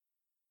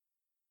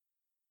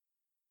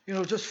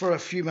Just for a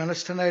few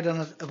minutes tonight,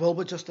 and it will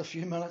be just a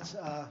few minutes,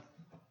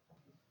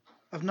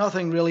 I've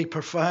nothing really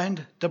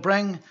profound to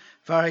bring.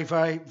 Very,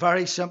 very,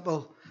 very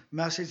simple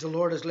message the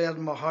Lord has laid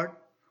in my heart.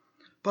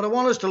 But I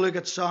want us to look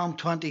at Psalm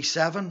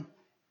 27.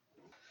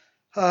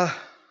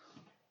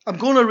 I'm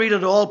going to read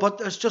it all, but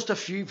there's just a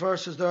few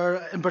verses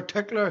there in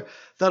particular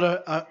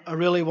that I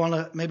really want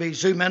to maybe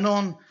zoom in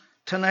on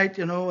tonight,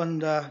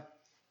 and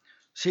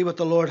see what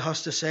the Lord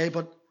has to say.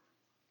 But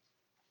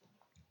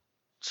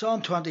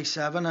Psalm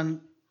 27,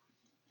 and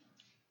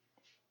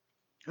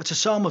it's a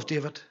psalm of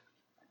David.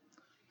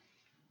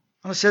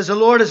 And it says, "The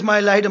Lord is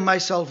my light and my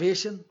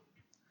salvation.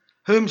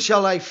 Whom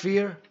shall I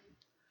fear?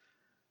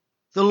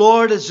 The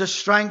Lord is the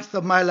strength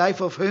of my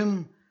life. Of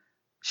whom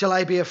shall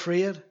I be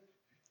afraid?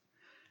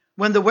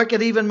 When the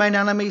wicked, even mine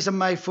enemies and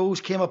my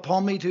foes, came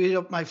upon me to eat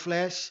up my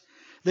flesh,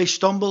 they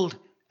stumbled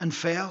and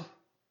fell.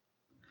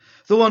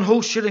 Though an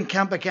host should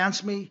encamp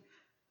against me,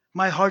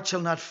 my heart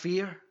shall not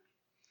fear.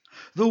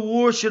 Though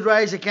war should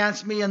rise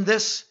against me, in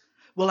this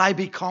will I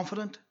be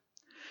confident.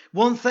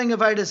 One thing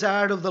have I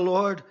desired of the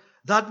Lord,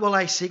 that will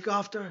I seek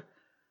after,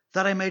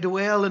 that I may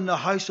dwell in the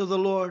house of the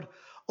Lord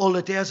all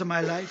the days of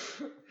my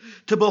life,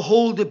 to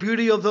behold the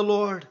beauty of the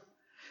Lord,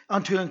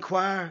 and to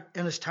inquire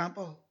in his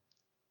temple.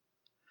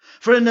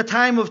 For in the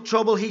time of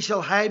trouble he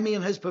shall hide me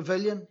in his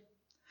pavilion.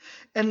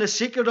 In the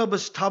secret of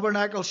his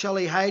tabernacle shall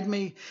he hide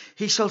me.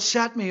 He shall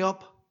set me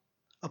up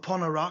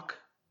upon a rock.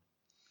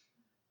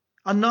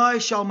 And now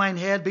shall mine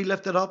head be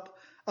lifted up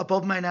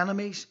above mine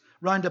enemies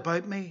round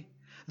about me.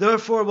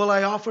 Therefore will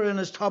I offer in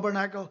his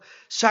tabernacle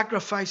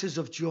sacrifices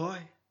of joy.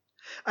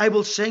 I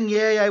will sing,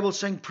 yea, I will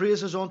sing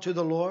praises unto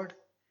the Lord.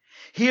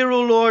 Hear,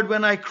 O Lord,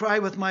 when I cry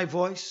with my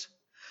voice.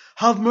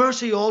 Have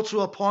mercy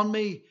also upon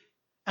me,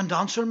 and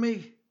answer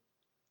me.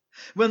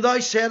 When thou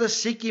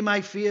saidest, seek ye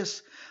my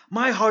face,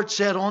 my heart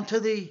said unto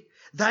thee,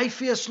 thy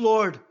face,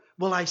 Lord,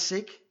 will I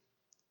seek.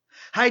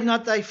 Hide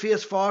not thy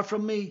face far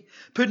from me.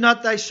 Put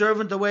not thy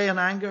servant away in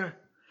anger.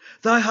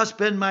 Thou hast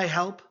been my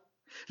help.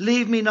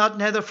 Leave me not,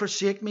 neither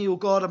forsake me, O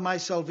God of my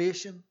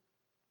salvation.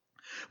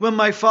 When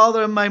my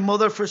father and my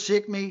mother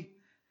forsake me,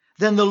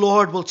 then the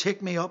Lord will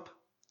take me up.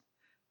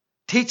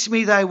 Teach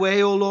me thy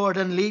way, O Lord,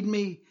 and lead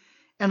me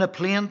in a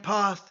plain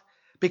path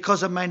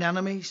because of mine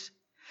enemies.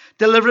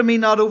 Deliver me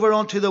not over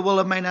unto the will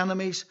of mine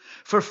enemies,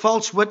 for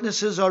false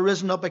witnesses are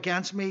risen up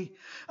against me,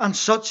 and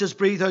such as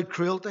breathe out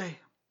cruelty.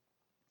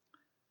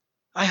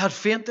 I had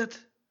fainted,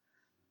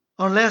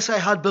 unless I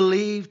had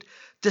believed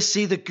to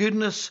see the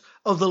goodness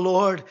of the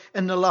Lord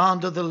in the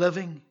land of the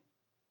living."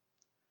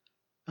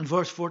 And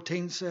verse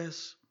 14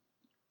 says,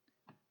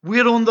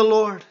 "Wait on the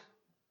Lord,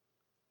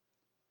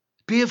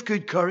 be of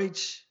good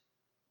courage,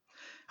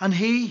 and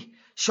he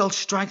shall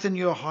strengthen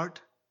your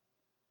heart.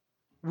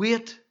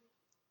 Wait,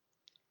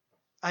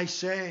 I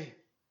say,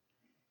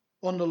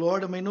 on the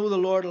Lord." And we know the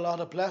Lord a lot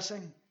of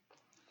blessing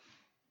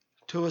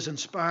to his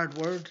inspired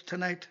word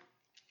tonight.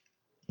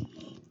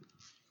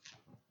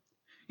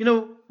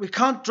 We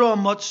can't draw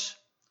much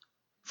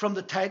from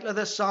the title of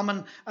this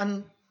psalm,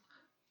 and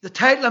the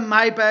title in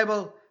my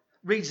Bible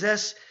reads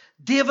this: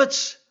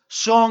 David's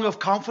Song of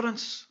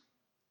Confidence.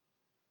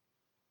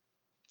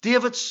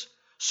 David's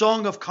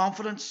Song of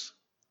Confidence.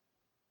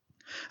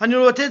 And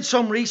I did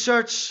some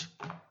research,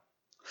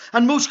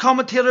 and most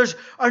commentators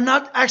are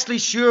not actually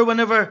sure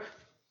whenever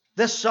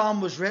this psalm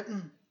was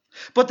written,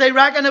 but they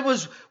reckon it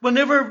was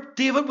whenever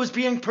David was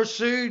being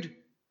pursued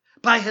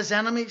by his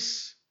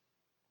enemies.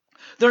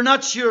 They're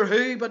not sure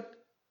who, but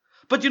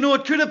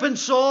it could have been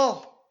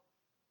Saul.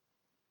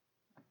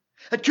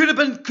 It could have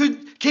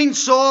been King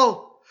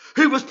Saul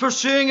who was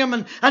pursuing him,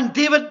 and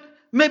David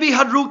maybe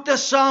had wrote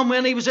this psalm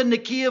when he was in the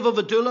cave of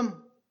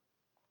Adullam.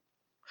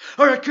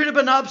 Or it could have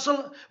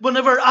been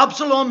whenever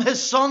Absalom,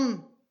 his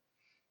son,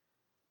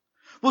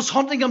 was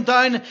hunting him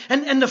down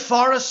in the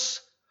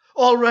forests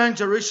all around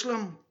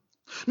Jerusalem.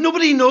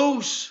 Nobody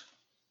knows.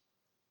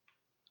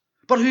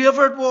 But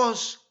whoever it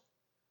was,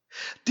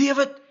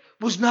 David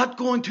was not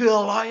going to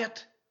allow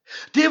it.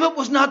 David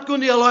was not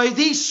going to allow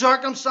these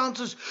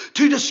circumstances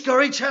to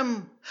discourage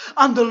him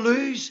and to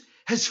lose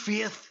his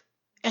faith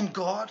in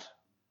God.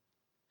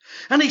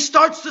 And he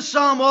starts the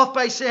psalm off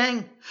by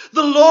saying,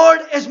 "The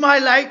Lord is my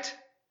light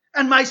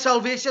and my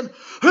salvation.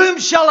 Whom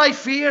shall I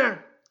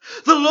fear?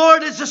 The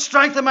Lord is the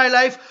strength of my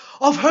life.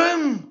 Of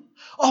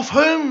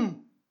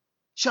whom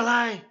shall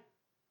I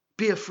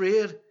be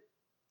afraid?"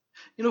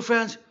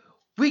 Friends,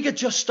 we could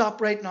just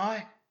stop right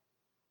now.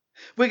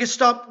 We could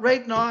stop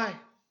right now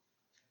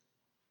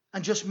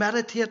and just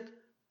meditate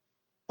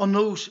on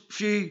those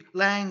few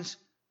lines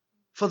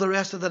for the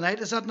rest of the night.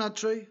 Is that not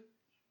true?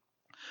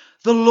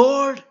 The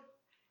Lord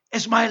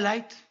is my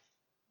light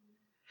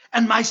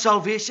and my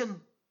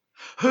salvation.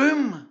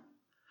 Whom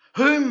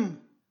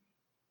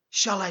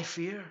shall I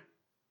fear?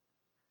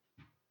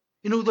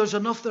 There's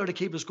enough there to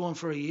keep us going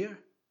for a year,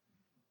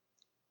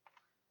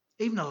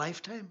 even a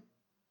lifetime.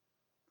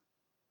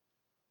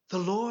 The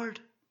Lord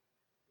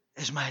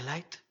is my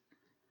light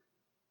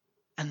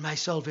and my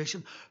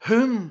salvation.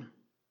 Whom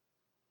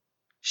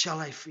shall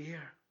I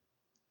fear?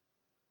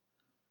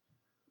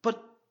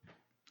 But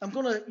I'm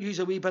going to use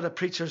a wee bit of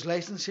preacher's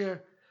license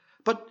here.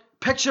 But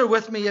picture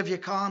with me, if you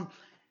can,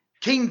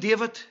 King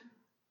David.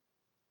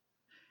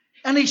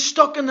 And he's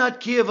stuck in that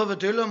cave of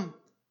Adullam.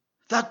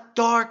 That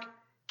dark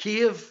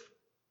cave.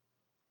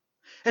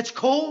 It's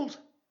cold.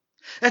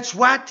 It's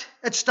wet.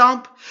 It's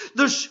damp.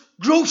 There's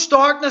gross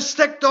darkness,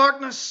 thick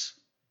darkness.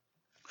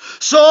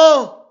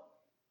 Saul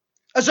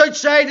is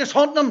outside, is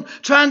hunting him,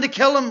 trying to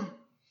kill him.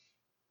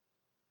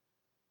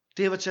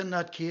 David's in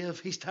that cave.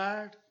 He's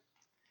tired.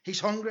 He's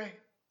hungry.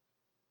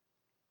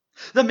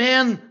 The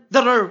men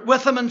that are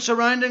with him and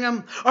surrounding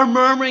him are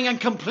murmuring and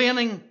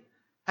complaining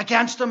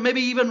against him,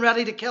 maybe even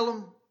ready to kill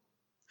him.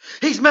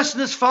 He's missing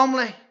his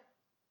family.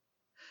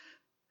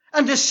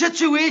 And the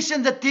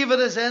situation that David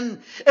is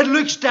in, it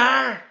looks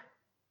dire.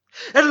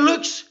 It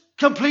looks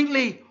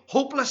completely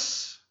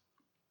hopeless.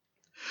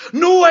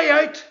 No way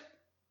out.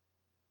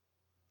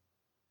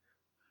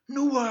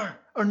 Nowhere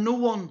or no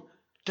one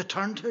to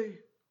turn to.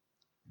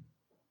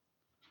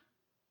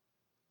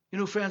 You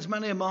know, friends,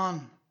 many a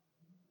man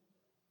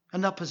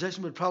in that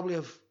position would probably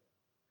have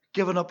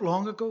given up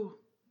long ago.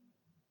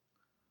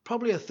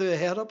 Probably have threw a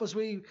head up, as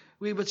we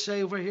would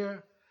say over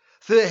here.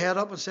 Threw a head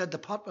up and said, "The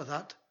pot with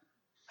that.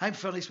 I'm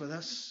finished with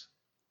this."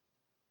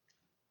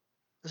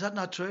 Is that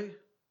not true?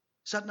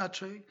 Is that not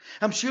true?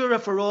 I'm sure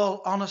if we're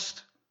all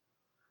honest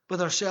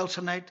with ourselves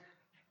tonight,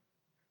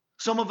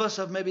 some of us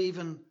have maybe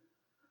even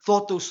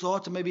thought those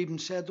thoughts and maybe even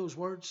said those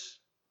words.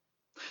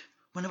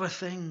 Whenever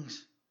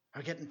things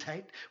are getting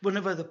tight,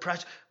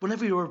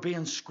 whenever you're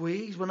being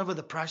squeezed, whenever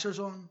the pressure's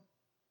on.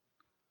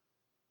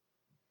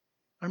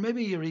 Or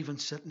maybe you're even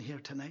sitting here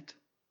tonight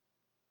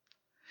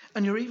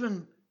and you're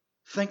even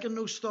thinking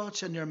those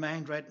thoughts in your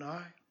mind right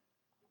now.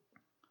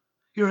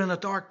 You're in a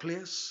dark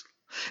place.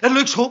 It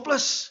looks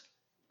hopeless.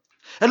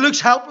 It looks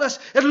helpless.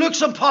 It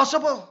looks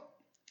impossible.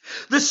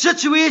 The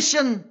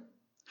situation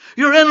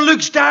you're in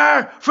looks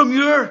dire from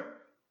your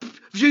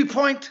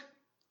viewpoint.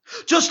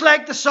 Just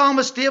like the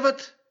psalmist David.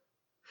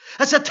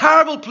 It's a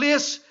terrible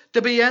place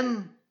to be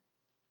in.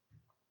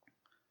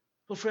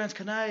 Well, friends,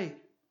 can I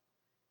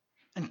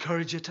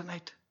encourage you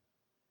tonight?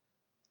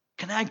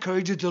 Can I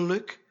encourage you to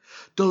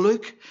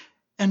look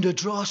and to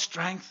draw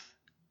strength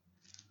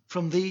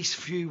from these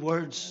few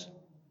words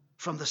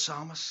from the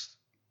psalmist?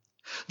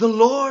 The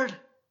Lord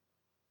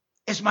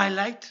is my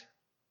light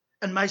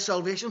and my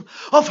salvation.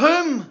 Of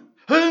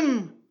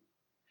whom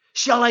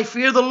shall I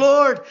fear? The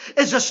Lord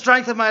is the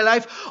strength of my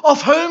life.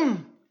 Of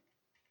whom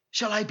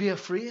shall I be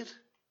afraid?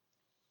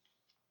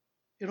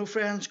 You know,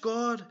 friends,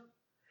 God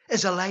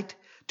is a light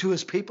to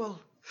his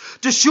people,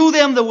 to show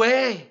them the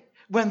way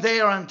when they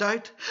are in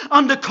doubt,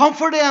 and to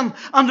comfort them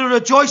and to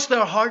rejoice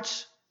their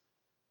hearts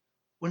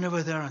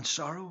whenever they're in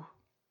sorrow.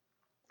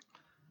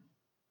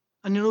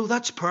 And you know,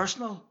 that's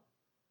personal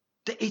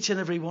to each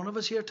and every one of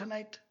us here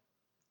tonight.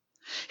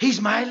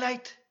 He's my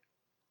light.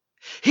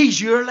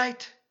 He's your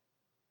light.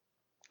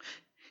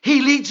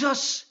 He leads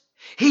us.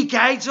 He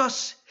guides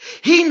us.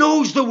 He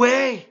knows the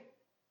way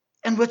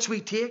in which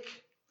we take.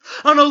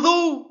 And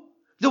although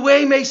the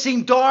way may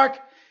seem dark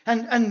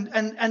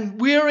and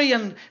weary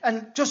and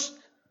just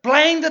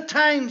blind at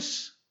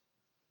times,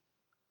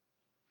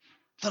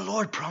 the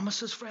Lord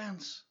promises,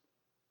 friends.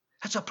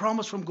 It's a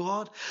promise from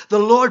God. The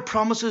Lord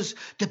promises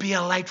to be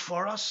a light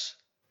for us.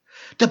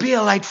 To be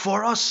a light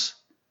for us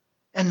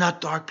in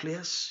that dark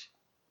place.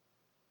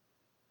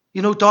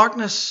 You know,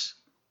 darkness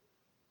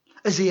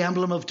is the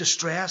emblem of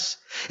distress.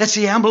 It's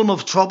the emblem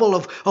of trouble,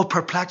 of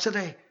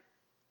perplexity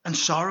and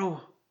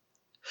sorrow.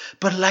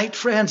 But light,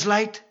 friends,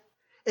 light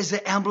is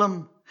the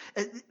emblem.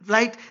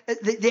 Light,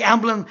 the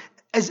emblem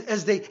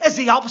is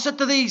the opposite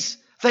to these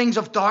things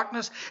of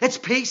darkness. It's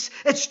peace,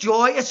 it's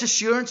joy, it's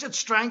assurance, it's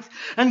strength.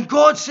 And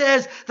God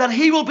says that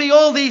he will be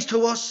all these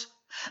to us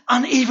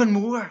and even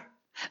more.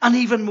 And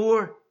even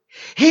more.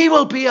 He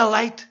will be a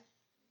light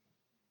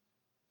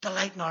to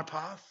lighten our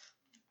path.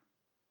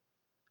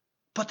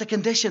 But the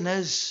condition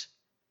is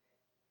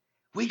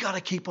we got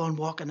to keep on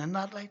walking in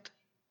that light.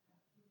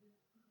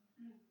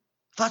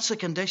 That's the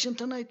condition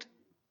tonight.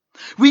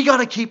 We got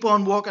to keep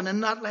on walking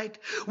in that light.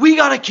 We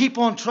got to keep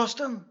on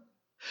trusting.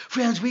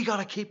 Friends, we got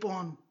to keep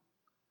on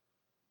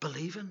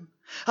believing.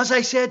 As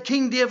I said,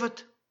 King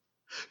David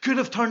could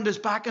have turned his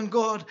back on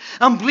God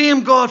and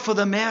blamed God for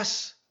the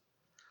mess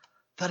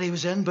that he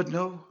was in, but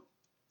no.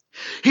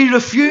 He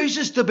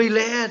refuses to be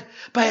led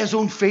by his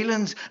own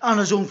feelings and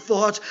his own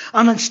thoughts,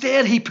 and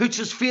instead he puts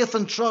his faith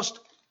and trust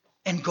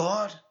in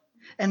God.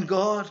 In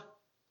God.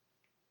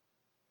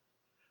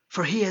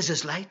 For he is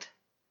his light,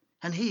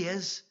 and he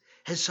is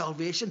his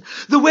salvation.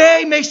 The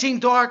way may seem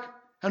dark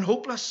and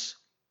hopeless,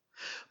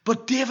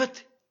 but David,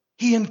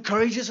 he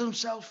encourages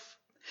himself.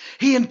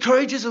 He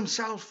encourages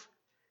himself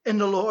in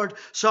the Lord.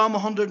 Psalm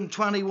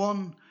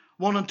 121,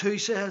 1 and 2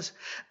 says,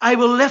 I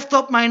will lift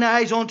up mine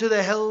eyes unto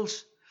the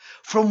hills,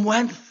 from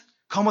whence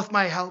cometh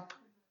my help.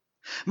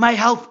 My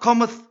help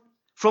cometh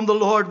from the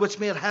Lord which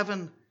made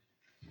heaven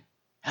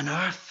and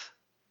earth.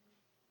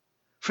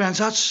 Friends,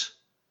 that's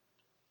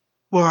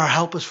where our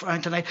help is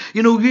found tonight.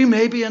 You know, you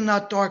may be in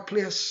that dark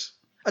place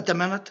at the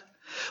minute.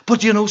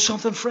 But do you know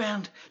something,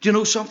 friend? Do you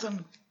know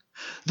something?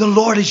 The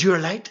Lord is your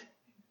light.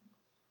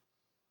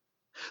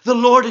 The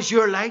Lord is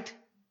your light.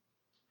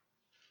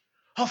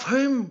 Of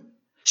whom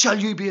shall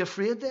you be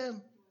afraid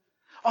then?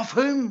 Of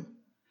whom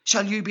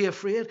shall you be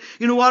afraid?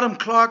 You know, Adam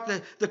Clark,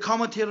 the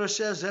commentator,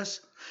 says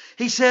this.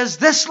 He says,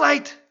 this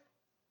light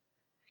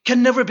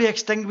can never be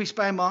extinguished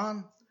by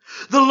man.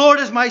 The Lord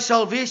is my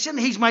salvation.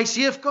 He's my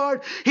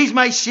safeguard. He's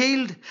my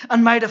shield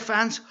and my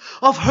defense.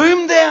 Of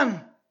whom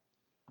then?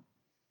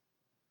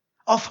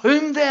 Of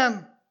whom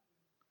then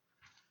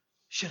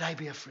should I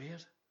be afraid?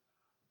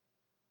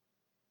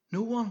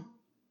 No one.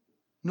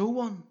 No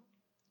one.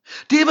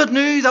 David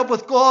knew that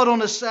with God on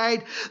his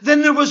side,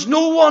 then there was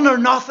no one or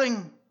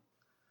nothing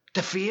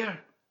to fear.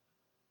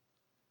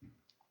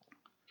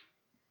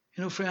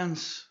 You know,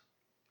 friends,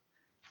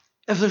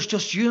 if there's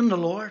just you and the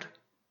Lord,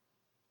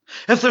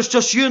 if there's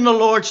just you and the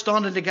Lord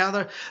standing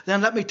together,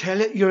 then let me tell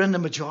you, you're in the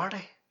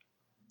majority.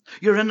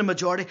 You're in the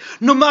majority.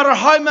 No matter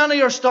how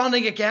many are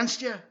standing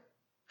against you.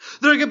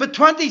 There could be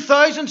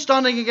 20,000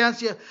 standing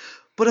against you.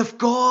 But if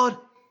God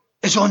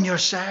is on your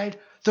side,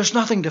 there's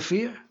nothing to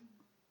fear.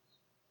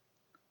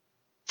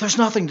 There's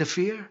nothing to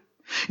fear.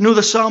 You know,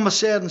 the psalmist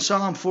said in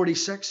Psalm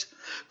 46,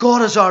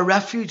 God is our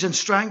refuge and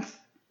strength.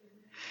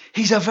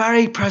 He's a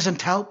very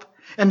present help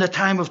in the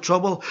time of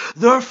trouble.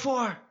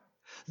 Therefore,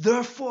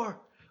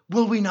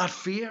 will we not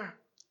fear?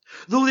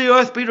 Though the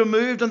earth be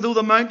removed, and though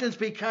the mountains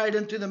be carried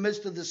into the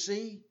midst of the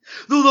sea,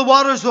 though the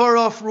waters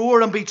thereof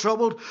roar and be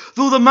troubled,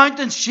 though the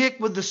mountains shake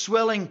with the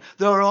swelling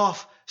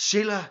thereof,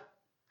 Selah.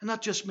 And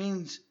that just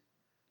means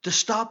to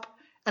stop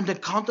and to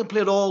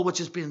contemplate all which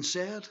is being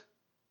said.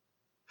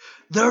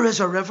 There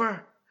is a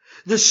river,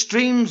 the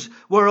streams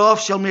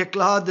whereof shall make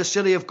glad the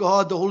city of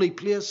God, the holy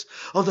place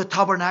of the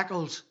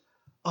tabernacles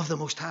of the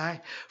Most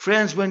High.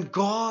 Friends, when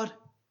God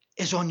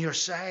is on your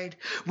side,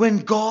 when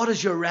God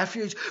is your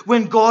refuge,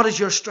 when God is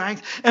your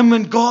strength, and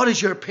when God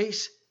is your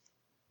peace,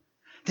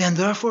 then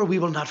therefore we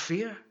will not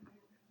fear.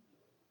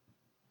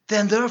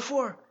 Then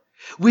therefore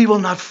we will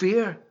not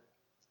fear.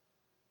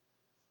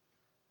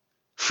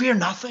 Fear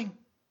nothing.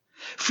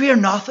 Fear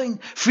nothing.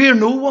 Fear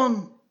no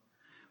one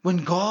when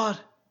God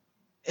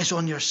is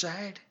on your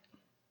side.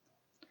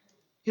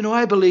 You know,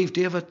 I believe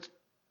David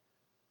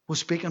was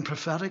speaking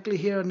prophetically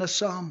here in this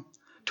Psalm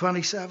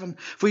 27.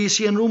 For you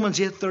see in Romans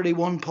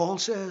 8:31, Paul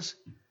says,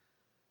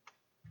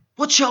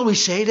 what shall we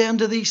say then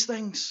to these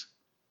things?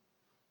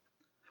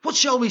 What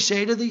shall we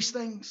say to these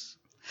things?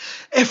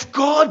 If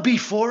God be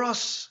for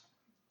us,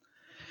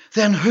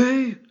 then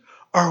who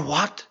or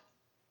what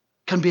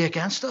can be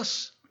against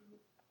us?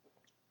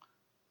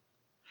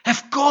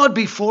 If God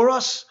be for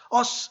us,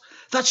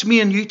 that's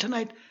me and you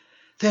tonight,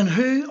 then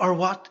who or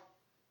what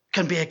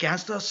can be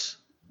against us?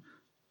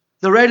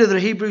 The writer of the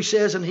Hebrews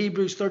says in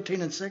Hebrews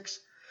 13:6,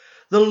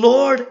 the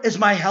Lord is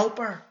my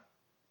helper,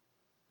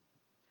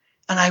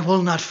 and I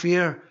will not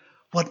fear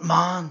what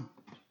man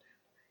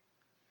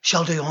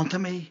shall do unto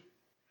me.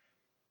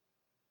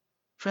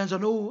 Friends, I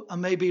know I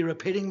may be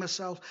repeating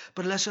myself,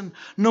 but listen,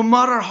 no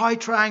matter how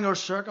trying our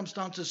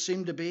circumstances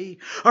seem to be,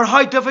 or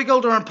how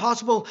difficult or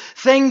impossible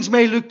things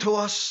may look to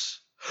us,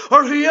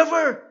 or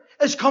whoever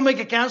is coming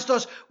against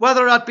us,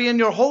 whether that be in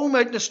your home,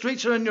 out in the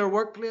streets, or in your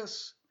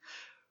workplace,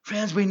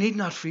 friends, we need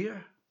not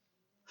fear.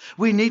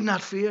 We need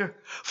not fear,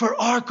 for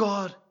our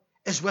God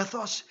is with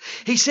us.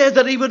 He said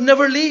that he would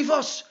never leave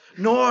us,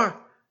 nor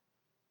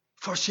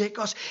forsake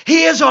us.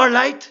 He is our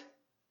light,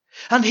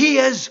 and he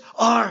is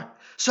our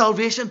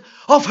salvation.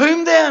 Of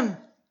whom then?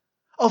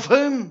 Of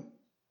whom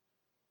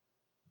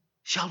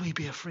shall we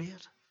be afraid?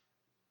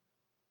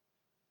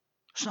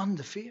 There's nothing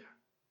to fear.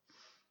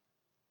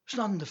 There's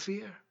nothing to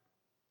fear.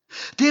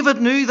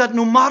 David knew that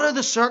no matter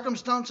the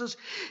circumstances,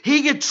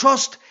 he could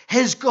trust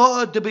his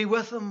God to be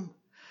with him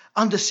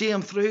and to see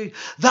him through.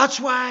 That's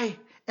why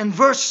in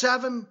verse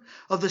 7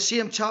 of the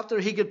same chapter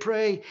he could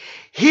pray,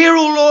 hear,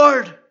 O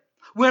Lord,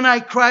 when I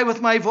cry with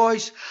my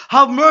voice.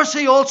 Have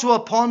mercy also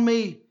upon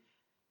me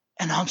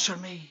and answer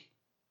me.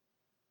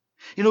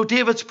 You know,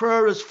 David's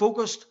prayer is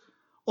focused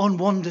on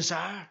one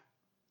desire.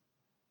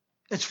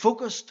 It's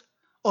focused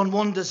on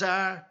one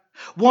desire,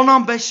 one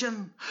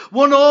ambition,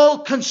 one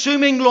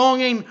all-consuming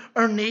longing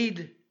or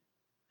need.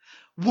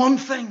 One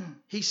thing,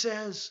 he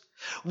says,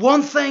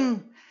 one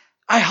thing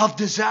I have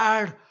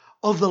desired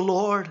of the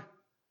Lord,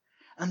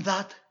 and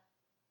that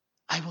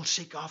I will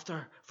seek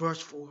after.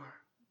 Verse 4.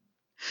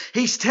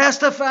 He's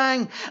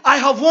testifying, I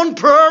have one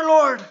prayer,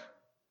 Lord.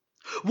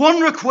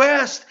 One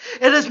request.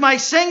 It is my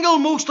single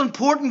most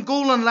important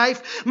goal in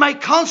life, my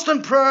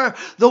constant prayer,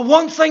 the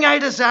one thing I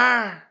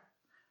desire.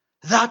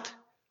 That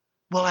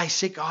will I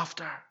seek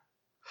after.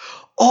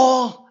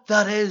 All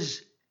that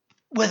is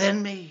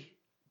within me.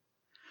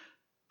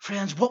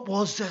 Friends, what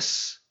was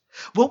this?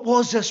 What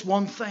was this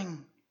one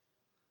thing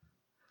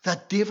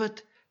that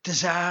David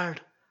desired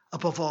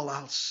above all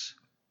else?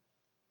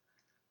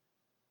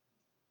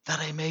 That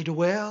I may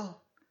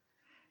dwell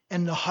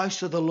in the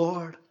house of the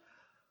Lord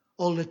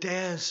all the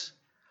days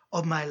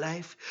of my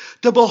life,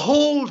 to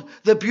behold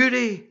the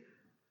beauty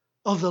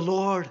of the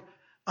Lord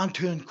and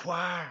to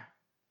inquire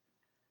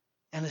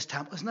in his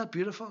temple. Isn't that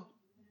beautiful?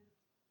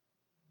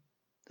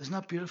 Isn't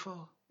that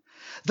beautiful?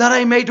 That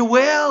I may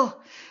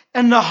dwell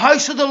in the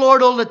house of the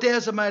Lord all the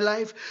days of my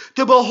life,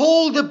 to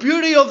behold the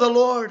beauty of the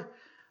Lord,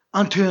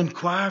 and to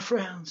inquire,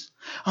 friends,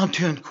 and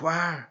to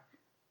inquire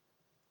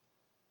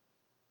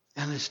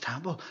in his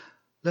temple.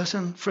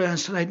 Listen,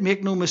 friends, tonight,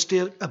 make no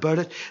mistake about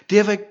it.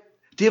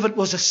 David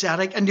was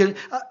ascetic, and you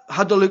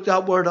had to look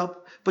that word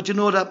up, but you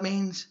know what that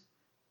means?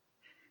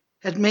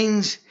 It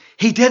means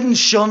he didn't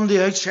shun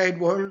the outside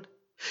world.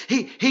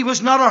 He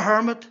was not a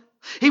hermit.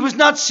 He was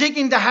not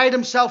seeking to hide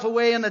himself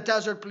away in a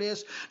desert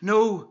place.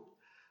 No,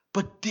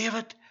 but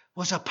David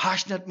was a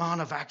passionate man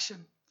of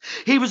action.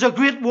 He was a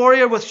great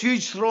warrior with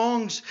huge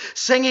throngs,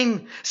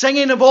 singing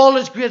of all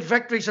his great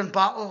victories in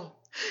battle.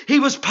 He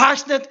was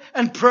passionate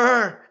in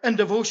prayer and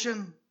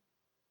devotion.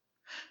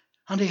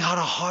 And he had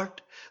a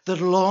heart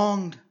that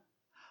longed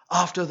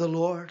after the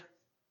Lord.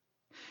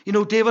 You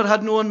know, David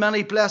had known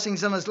many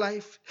blessings in his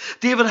life.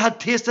 David had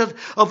tasted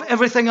of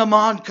everything a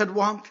man could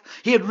want.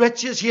 He had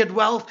riches, he had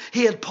wealth,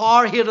 he had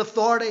power, he had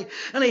authority.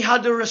 And he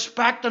had the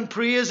respect and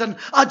praise and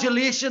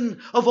adulation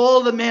of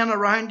all the men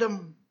around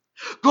him.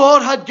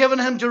 God had given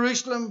him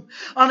Jerusalem,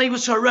 and he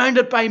was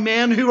surrounded by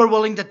men who were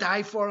willing to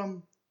die for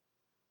him.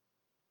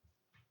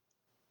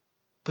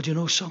 But you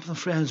know something,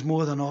 friends,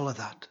 more than all of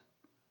that.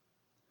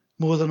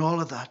 More than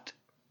all of that.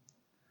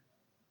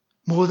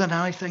 More than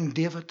anything,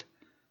 David,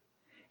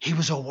 he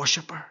was a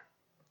worshipper.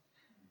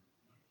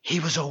 He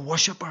was a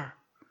worshipper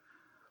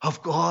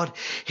of God.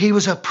 He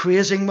was a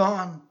praising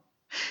man.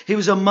 He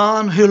was a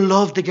man who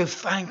loved to give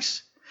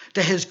thanks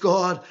to his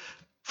God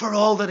for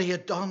all that he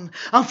had done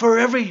and for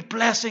every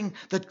blessing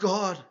that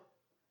God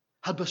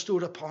had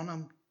bestowed upon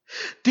him.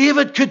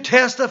 David could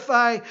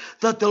testify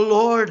that the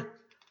Lord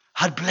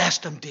had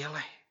blessed him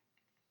daily.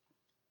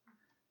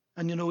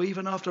 And you know,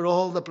 even after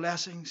all the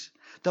blessings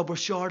that were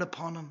showered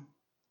upon him,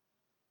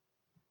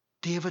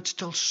 David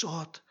still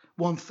sought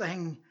one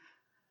thing.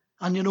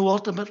 And you know,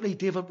 ultimately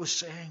David was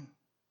saying,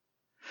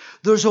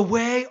 there's a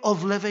way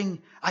of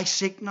living I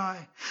seek now.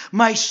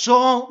 My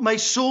soul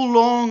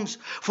longs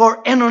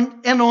for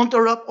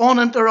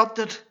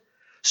uninterrupted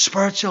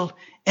spiritual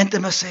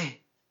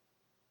intimacy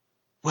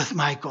with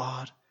my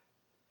God.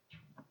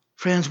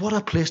 Friends, what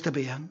a place to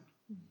be in.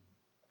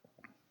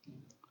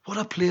 What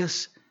a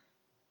place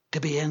to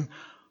be in.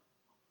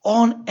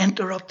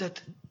 Uninterrupted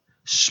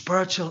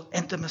spiritual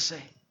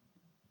intimacy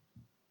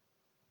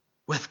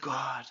with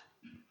God.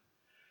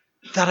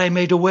 That I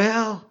may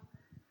dwell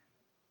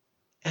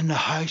in the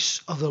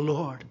house of the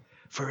Lord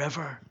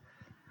forever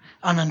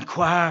and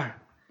inquire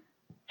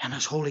in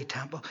his holy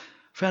temple.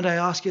 Friend, I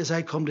ask you as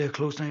I come to a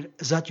close tonight,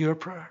 is that your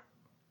prayer?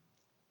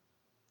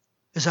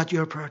 Is that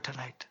your prayer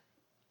tonight?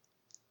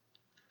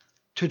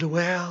 To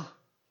dwell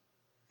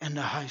in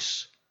the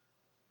house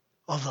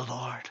of the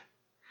Lord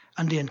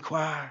and to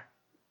inquire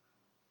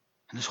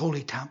in his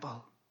holy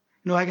temple.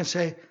 You know, I can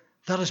say,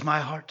 that is my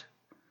heart.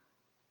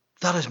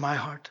 That is my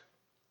heart.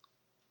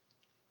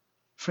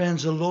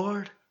 Friends, the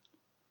Lord,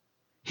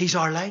 he's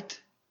our light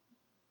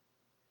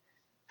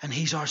and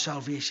he's our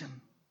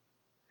salvation.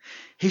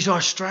 He's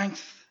our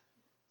strength.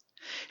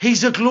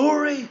 He's the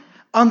glory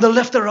and the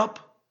lifter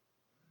up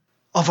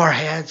of our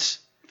heads.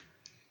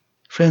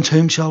 Friends,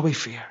 whom shall we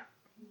fear?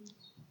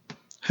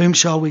 Whom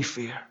shall we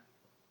fear?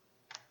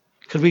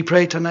 Could we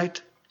pray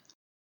tonight?